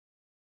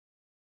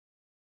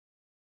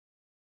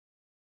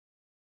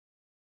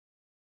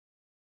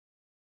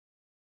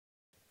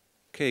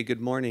Okay,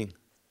 good morning.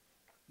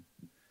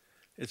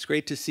 It's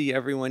great to see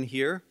everyone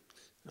here.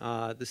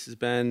 This has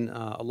been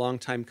a long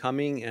time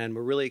coming, and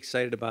we're really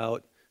excited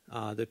about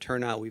the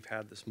turnout we've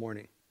had this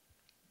morning.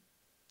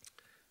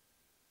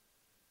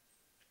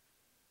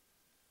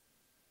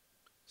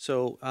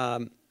 So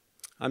I'm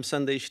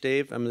Sandesh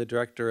Dave. I'm the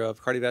Director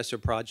of Cardiovascular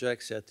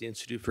Projects at the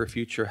Institute for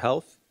Future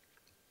Health.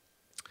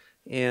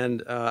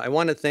 And I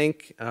want to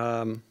thank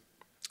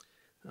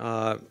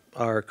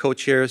our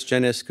co-chairs,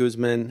 Janice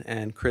Guzman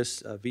and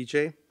Chris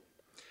Vijay.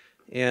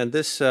 And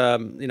this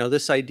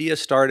idea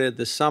started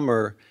this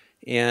summer,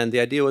 and the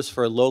idea was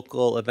for a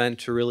local event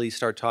to really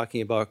start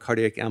talking about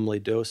cardiac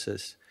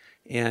amyloidosis.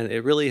 And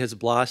it really has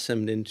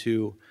blossomed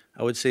into,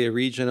 I would say, a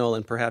regional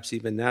and perhaps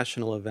even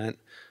national event.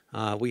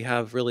 We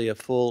have really a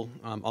full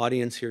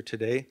audience here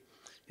today,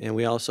 and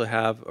we also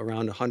have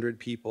around 100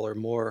 people or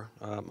more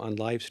on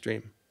live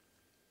stream.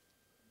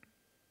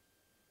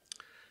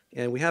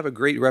 And we have a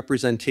great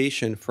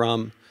representation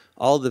from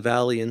all the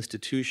Valley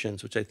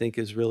institutions, which I think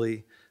is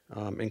really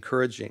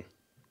encouraging.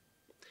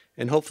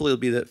 And hopefully it'll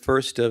be the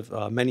first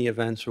of many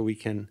events where we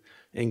can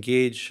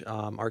engage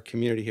our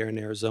community here in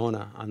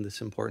Arizona on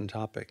this important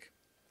topic.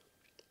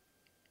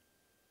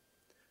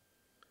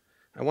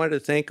 I wanted to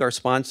thank our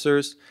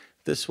sponsors.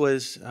 This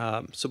was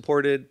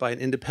supported by an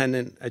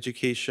independent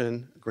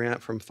education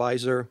grant from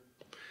Pfizer.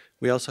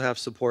 We also have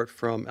support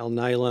from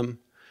Alnylam,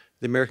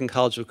 the American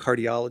College of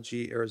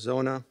Cardiology,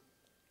 Arizona,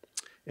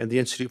 and the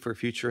Institute for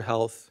Future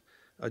Health,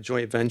 a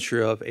joint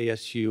venture of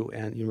ASU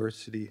and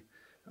University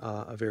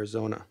of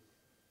Arizona.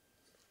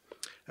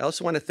 I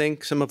also want to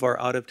thank some of our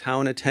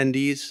out-of-town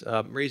attendees.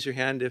 Raise your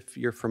hand if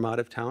you're from out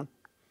of town.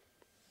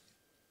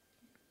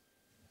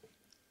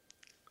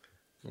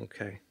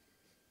 Okay.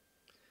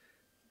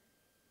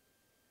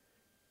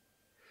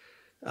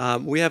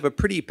 We have a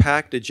pretty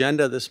packed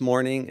agenda this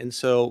morning, and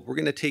so we're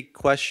going to take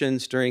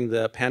questions during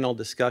the panel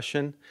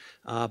discussion,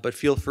 but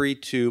feel free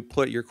to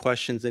put your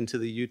questions into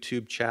the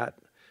YouTube chat,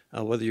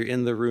 whether you're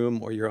in the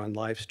room or you're on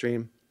live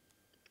stream.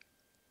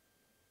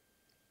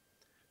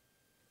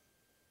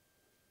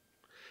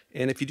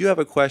 And if you do have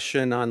a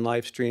question on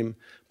live stream,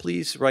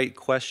 please write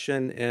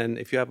question, and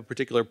if you have a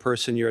particular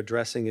person you're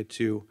addressing it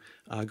to,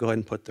 go ahead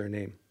and put their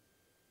name.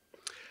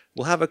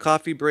 We'll have a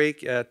coffee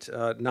break at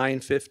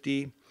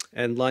 9:50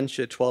 and lunch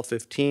at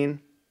 12:15.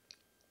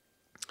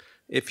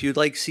 If you'd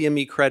like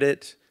CME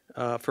credit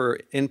for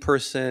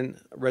in-person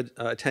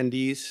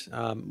attendees,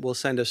 we'll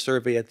send a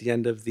survey at the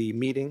end of the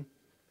meeting.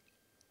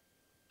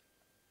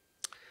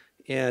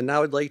 And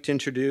now I'd like to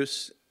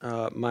introduce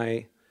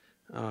my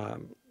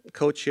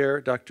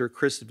co-chair, Dr.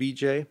 Chris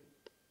Vijay.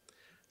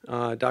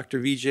 Dr.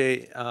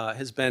 Vijay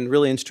has been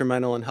really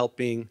instrumental in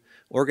helping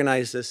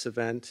organize this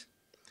event,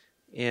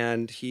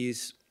 and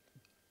he's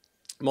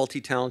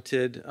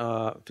multi-talented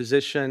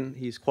physician.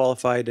 He's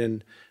qualified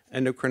in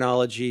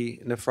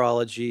endocrinology,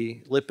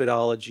 nephrology,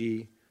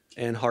 lipidology,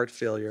 and heart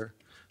failure.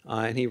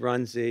 And he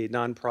runs a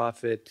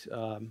nonprofit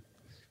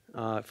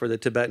for the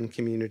Tibetan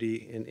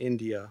community in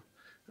India.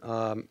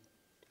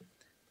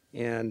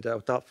 And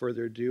without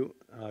further ado,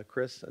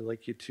 Chris, I'd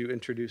like you to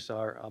introduce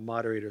our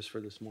moderators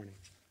for this morning.